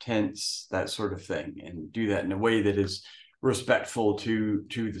 our tents, that sort of thing, and do that in a way that is respectful to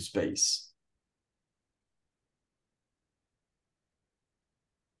the space.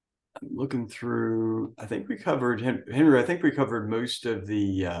 I'm looking through, I think we covered, Henry, I think we covered most of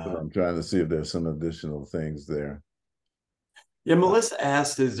the... I'm trying to see if there's some additional things there. Yeah, Melissa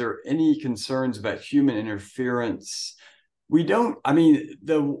asked, is there any concerns about human interference? We don't, I mean,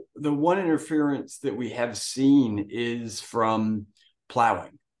 the one interference that we have seen is from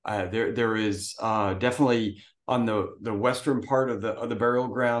plowing. There is definitely on the western part of the burial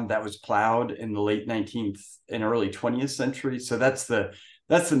ground that was plowed in the late 19th and early 20th century. So that's the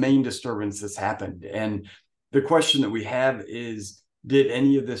main disturbance that's happened. And the question that we have is, did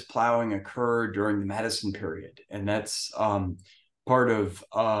any of this plowing occur during the Madison period? And that's part of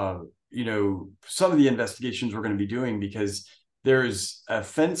some of the investigations we're going to be doing, because there's a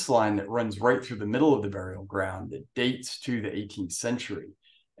fence line that runs right through the middle of the burial ground that dates to the 18th century,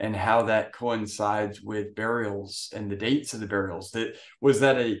 and how that coincides with burials and the dates of the burials. Was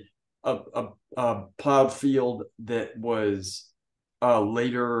that a plowed field that was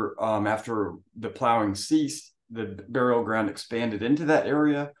later, after the plowing ceased, the burial ground expanded into that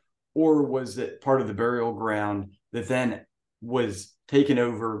area, or was it part of the burial ground that then was taken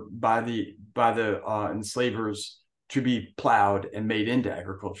over by the enslavers to be plowed and made into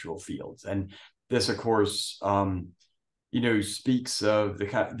agricultural fields? And this, of course, speaks of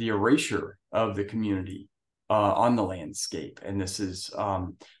the erasure of the community on the landscape. And this is a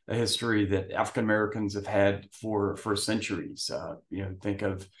history that African Americans have had for centuries. Think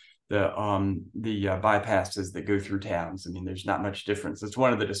of the bypasses that go through towns. I mean, there's not much difference. It's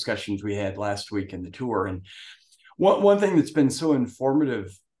one of the discussions we had last week in the tour. And one thing that's been so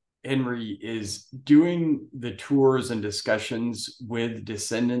informative, Henry, is doing the tours and discussions with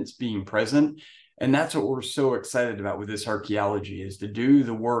descendants being present. And that's what we're so excited about with this archaeology, is to do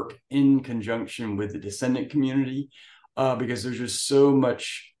the work in conjunction with the descendant community, because there's just so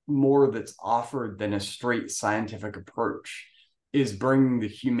much more that's offered than a straight scientific approach, is bringing the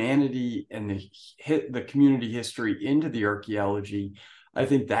humanity and the community history into the archaeology. I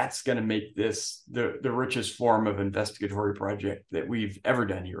think that's going to make this the richest form of investigatory project that we've ever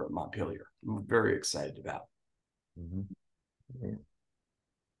done here at Montpelier. I'm very excited about. Mm-hmm. Yeah.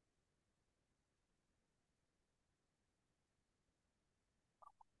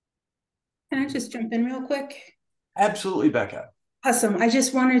 Can I just jump in real quick? Absolutely, Becca. Awesome. I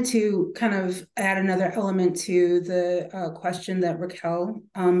just wanted to kind of add another element to the question that Raquel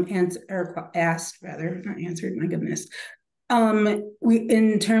asked, rather, not answered, my goodness.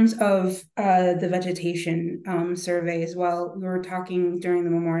 In terms of the vegetation survey as well, we were talking during the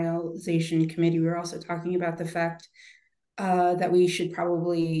Memorialization Committee, we were also talking about the fact that we should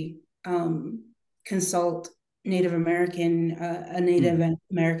probably consult a Native American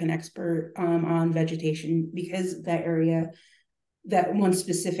expert on vegetation, because that one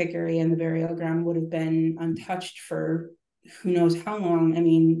specific area in the burial ground would have been untouched for who knows how long. I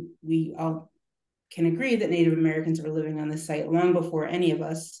mean, we all can agree that Native Americans were living on the site long before any of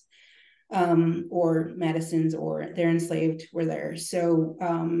us or Madisons or their enslaved were there. So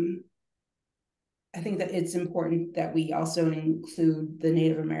I think that it's important that we also include the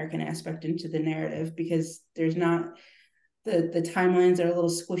Native American aspect into the narrative, because there's not, the timelines are a little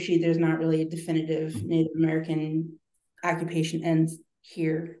squishy. There's not really a definitive Native American occupation ends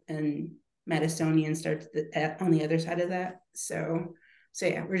here and Madisonian starts on the other side of that. So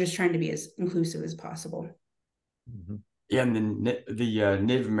yeah, we're just trying to be as inclusive as possible. Mm-hmm. Yeah, and the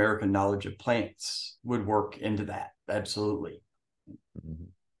Native American knowledge of plants would work into that. Absolutely. Mm-hmm.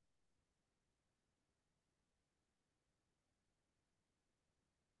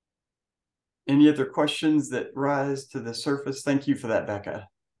 Any other questions that rise to the surface? Thank you for that, Becca.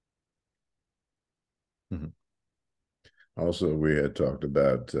 Also, we had talked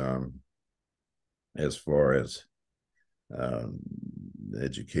about as far as the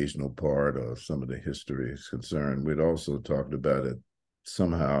educational part or some of the history is concerned, we'd also talked about it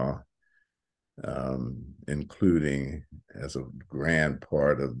somehow including as a grand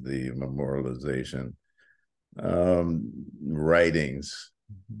part of the memorialization writings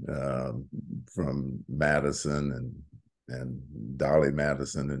from Madison and Dolly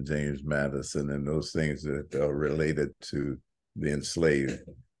Madison and James Madison and those things that are related to the enslaved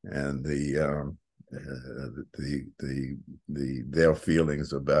and their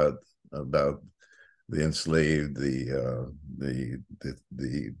feelings about the enslaved, the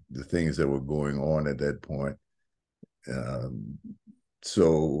things that were going on at that point.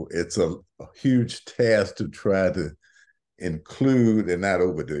 So it's a huge task to try to include and not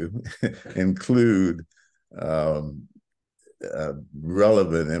overdo, include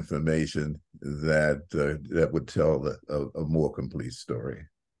relevant information that would tell a more complete story.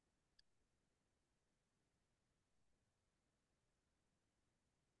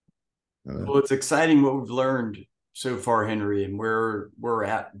 Well, it's exciting what we've learned so far, Henry, and where we're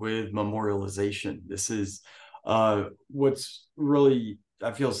at with memorialization. This is what's really,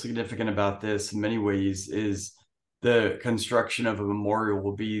 I feel, significant about this in many ways is the construction of a memorial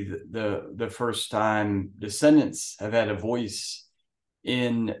will be the first time descendants have had a voice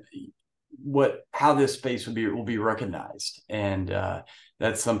in how this space will be recognized, and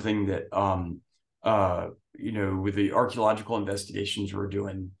that's something that with the archaeological investigations we're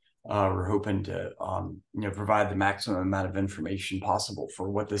doing. We're hoping to provide the maximum amount of information possible for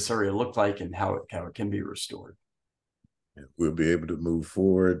what this area looked like and how it can be restored. We'll be able to move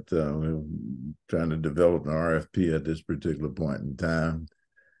forward. We're trying to develop an RFP at this particular point in time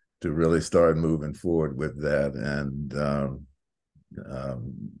to really start moving forward with that. And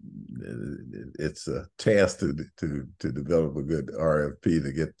it's a task to develop a good RFP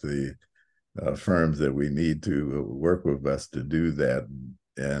to get the firms that we need to work with us to do that.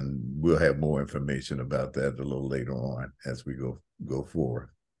 And we'll have more information about that a little later on as we go forward.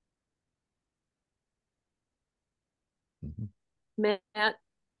 Matt?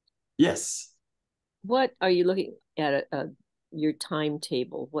 Yes. What are you looking at your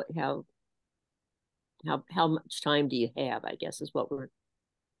timetable? How much time do you have, I guess, is what we're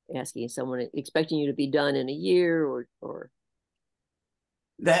asking. Someone expecting you to be done in a year or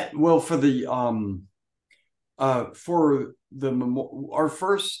that? Well, for the our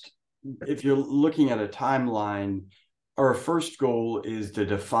first, if you're looking at a timeline, our first goal is to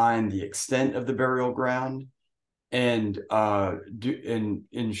define the extent of the burial ground and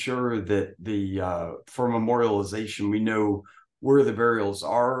ensure that for memorialization we know where the burials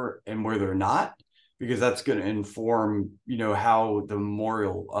are and where they're not, because that's going to inform how the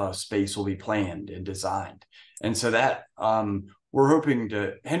memorial space will be planned and designed. And so that we're hoping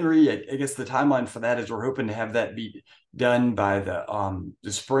to, Henry, I guess the timeline for that is we're hoping to have that be done by the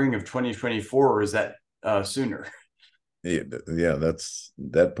spring of 2024, or is that sooner? Yeah,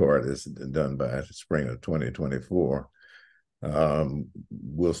 that part is done by the spring of 2024.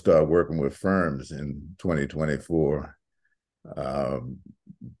 We'll start working with firms in 2024.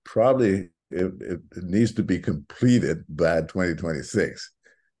 Probably it needs to be completed by 2026.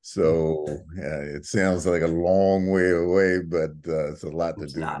 So it sounds like a long way away, but it's a lot to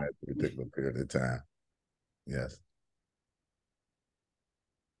do in that particular period of time. Yes.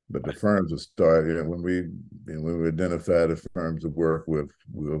 But the firms will start when we identify the firms to work with.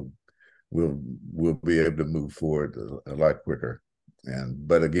 We'll be able to move forward a lot quicker.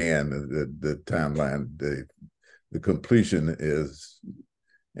 But again, the timeline, the completion is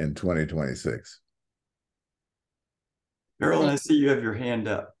in 2026. Carolyn, I see you have your hand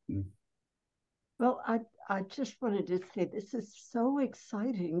up. Well, I just wanted to say this is so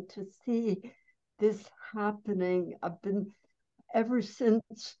exciting to see this happening. I've been, ever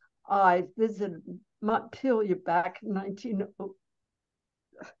since I visited Montpelier back in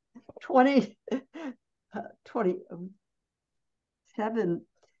 1927,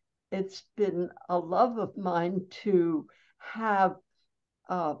 it's been a love of mine to have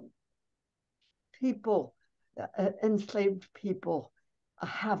people, enslaved people,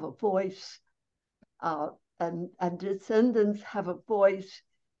 have a voice, and descendants have a voice.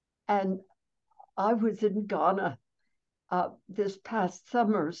 And I was in Ghana this past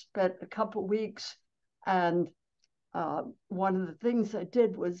summer, spent a couple weeks, and one of the things I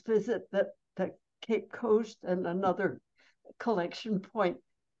did was visit the Cape Coast and another collection point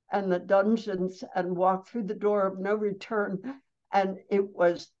and the dungeons and walk through the door of no return. And it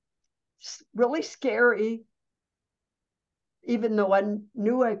was really scary, even though I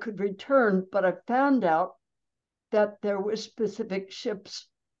knew I could return, but I found out that there were specific ships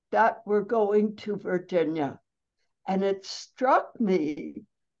that were going to Virginia. And it struck me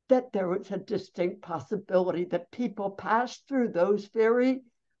that there was a distinct possibility that people passed through those very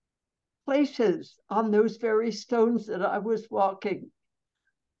places on those very stones that I was walking,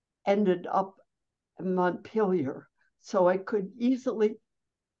 ended up in Montpelier. So I could easily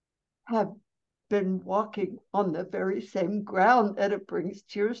have been walking on the very same ground, and it brings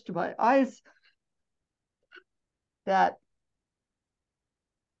tears to my eyes that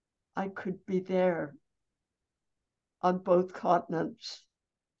I could be there on both continents.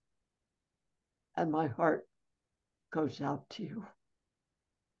 And my heart goes out to you.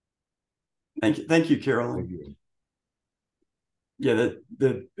 Thank you, Carolyn. Thank you. Yeah,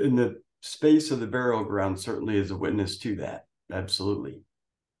 the in the space of the burial ground certainly is a witness to that. Absolutely.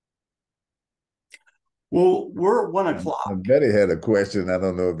 Well, we're at 1 o'clock. Betty had a question. I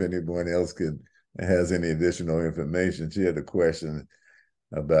don't know if anyone else has any additional information. She had a question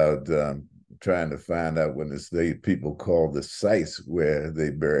about trying to find out when the state people call the sites where they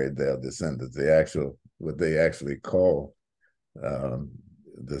buried their descendants, what they actually call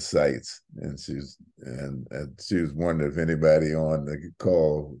the sites. And she was wondering if anybody on the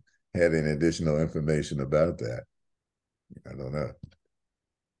call had any additional information about that. I don't know.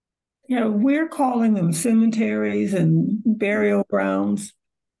 Yeah, we're calling them cemeteries and burial grounds.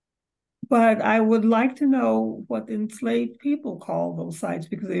 But I would like to know what the enslaved people call those sites,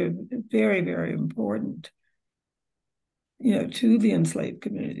 because they're very, very important, to the enslaved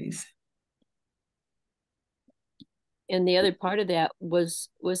communities. And the other part of that was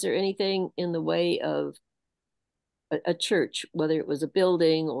there anything in the way of a church, whether it was a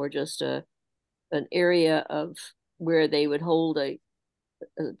building or just an area of where they would hold a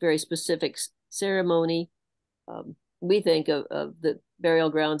very specific ceremony? We think of the burial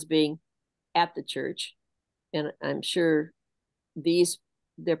grounds being at the church, and I'm sure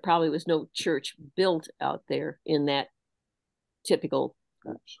there probably was no church built out there in that typical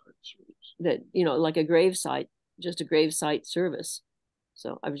that like a grave site, just a grave site service.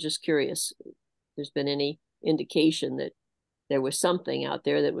 So I was just curious if there's been any indication that there was something out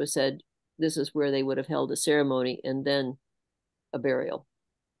there that was said this is where they would have held a ceremony and then a burial.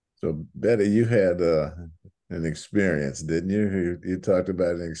 So Betty, you had an experience, didn't you? You talked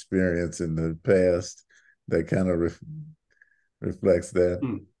about an experience in the past that kind of reflects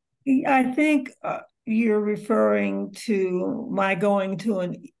that. I think you're referring to my going to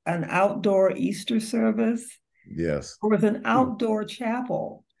an outdoor Easter service. Yes. It was an outdoor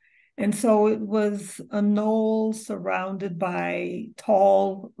chapel. And so it was a knoll surrounded by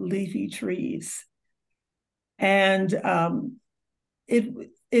tall, leafy trees. And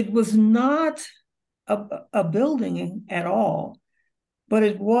it was not a building at all, but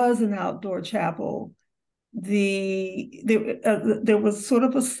it was an outdoor chapel. There was sort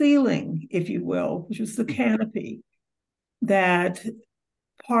of a ceiling, if you will, which was the canopy that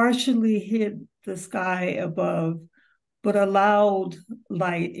partially hid the sky above, but allowed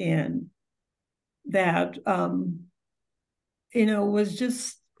light in. That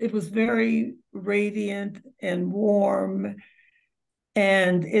it was very radiant and warm,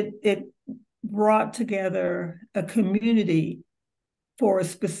 and it brought together a community for a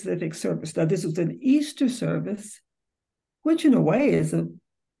specific service. Now, this was an Easter service, which in a way is a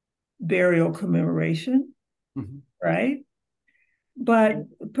burial commemoration, right? But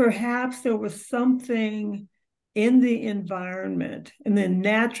perhaps there was something in the environment, in the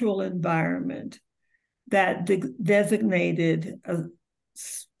natural environment, that designated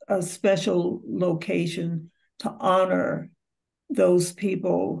a special location to honor those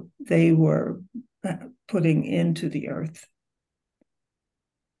people they were putting into the earth.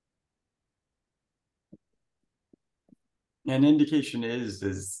 An indication is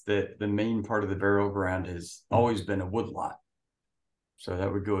that the main part of the burial ground has always been a woodlot. So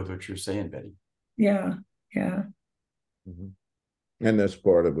that would go with what you're saying, Betty. Yeah. And that's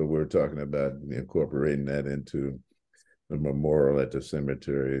part of what we're talking about, incorporating that into the memorial at the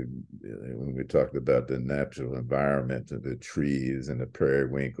cemetery. When we talked about the natural environment of the trees and the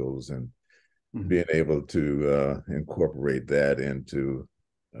periwinkles, and being able to incorporate that into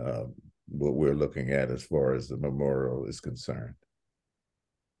what we're looking at as far as the memorial is concerned.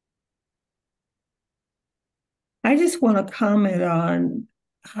 I just want to comment on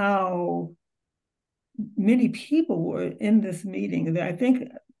how many people were in this meeting. I think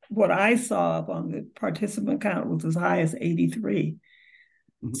what I saw up on the participant count was as high as 83.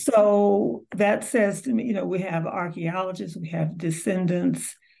 So that says to me, we have archaeologists, we have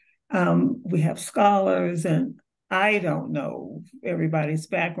descendants, We have scholars, and I don't know everybody's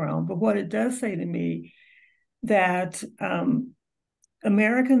background, but what it does say to me that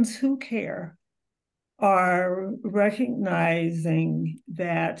Americans who care are recognizing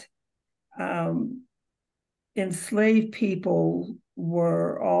that enslaved people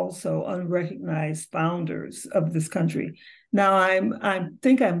were also unrecognized founders of this country. Now, I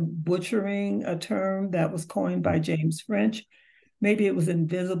think I'm butchering a term that was coined by James French. Maybe it was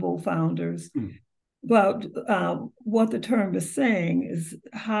invisible founders. But what the term is saying is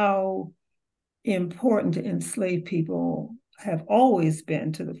how important enslaved people have always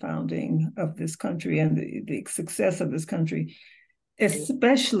been to the founding of this country and the success of this country,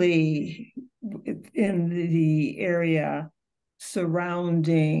 especially in the area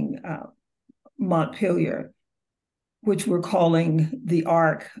surrounding Montpelier, which we're calling the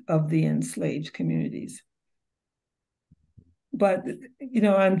Ark of the enslaved communities. But,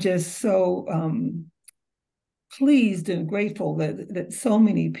 I'm just so pleased and grateful that so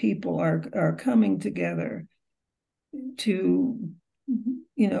many people are coming together to,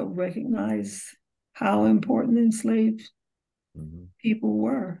 recognize how important enslaved people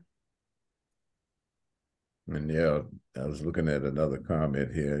were. And yeah, I was looking at another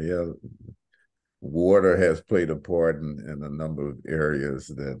comment here. Yeah, water has played a part in a number of areas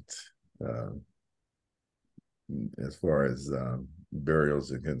that, as far as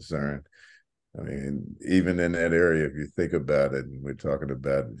burials are concerned. I mean, even in that area, if you think about it, and we're talking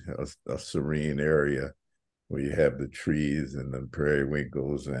about a serene area where you have the trees and the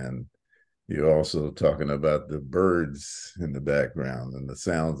periwinkles, and you're also talking about the birds in the background and the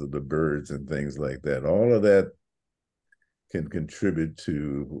sounds of the birds and things like that. All of that can contribute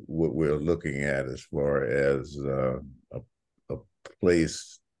to what we're looking at as far as a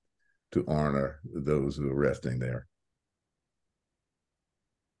place to honor those who are resting there.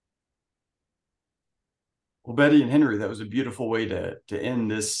 Well, Betty and Henry, that was a beautiful way to end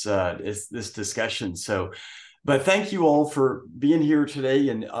this discussion. So, but thank you all for being here today,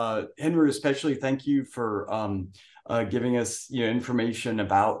 and Henry especially, thank you for giving us information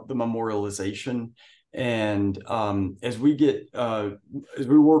about the memorialization. And as we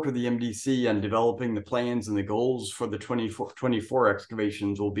work with the MDC on developing the plans and the goals for the 24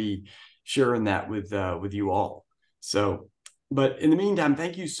 excavations, we'll be sharing that with you all. So, but in the meantime,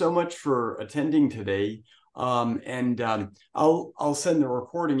 thank you so much for attending today. I'll send the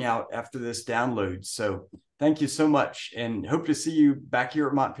recording out after this download. So thank you so much, and hope to see you back here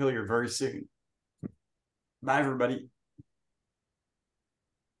at Montpelier very soon. Bye, everybody.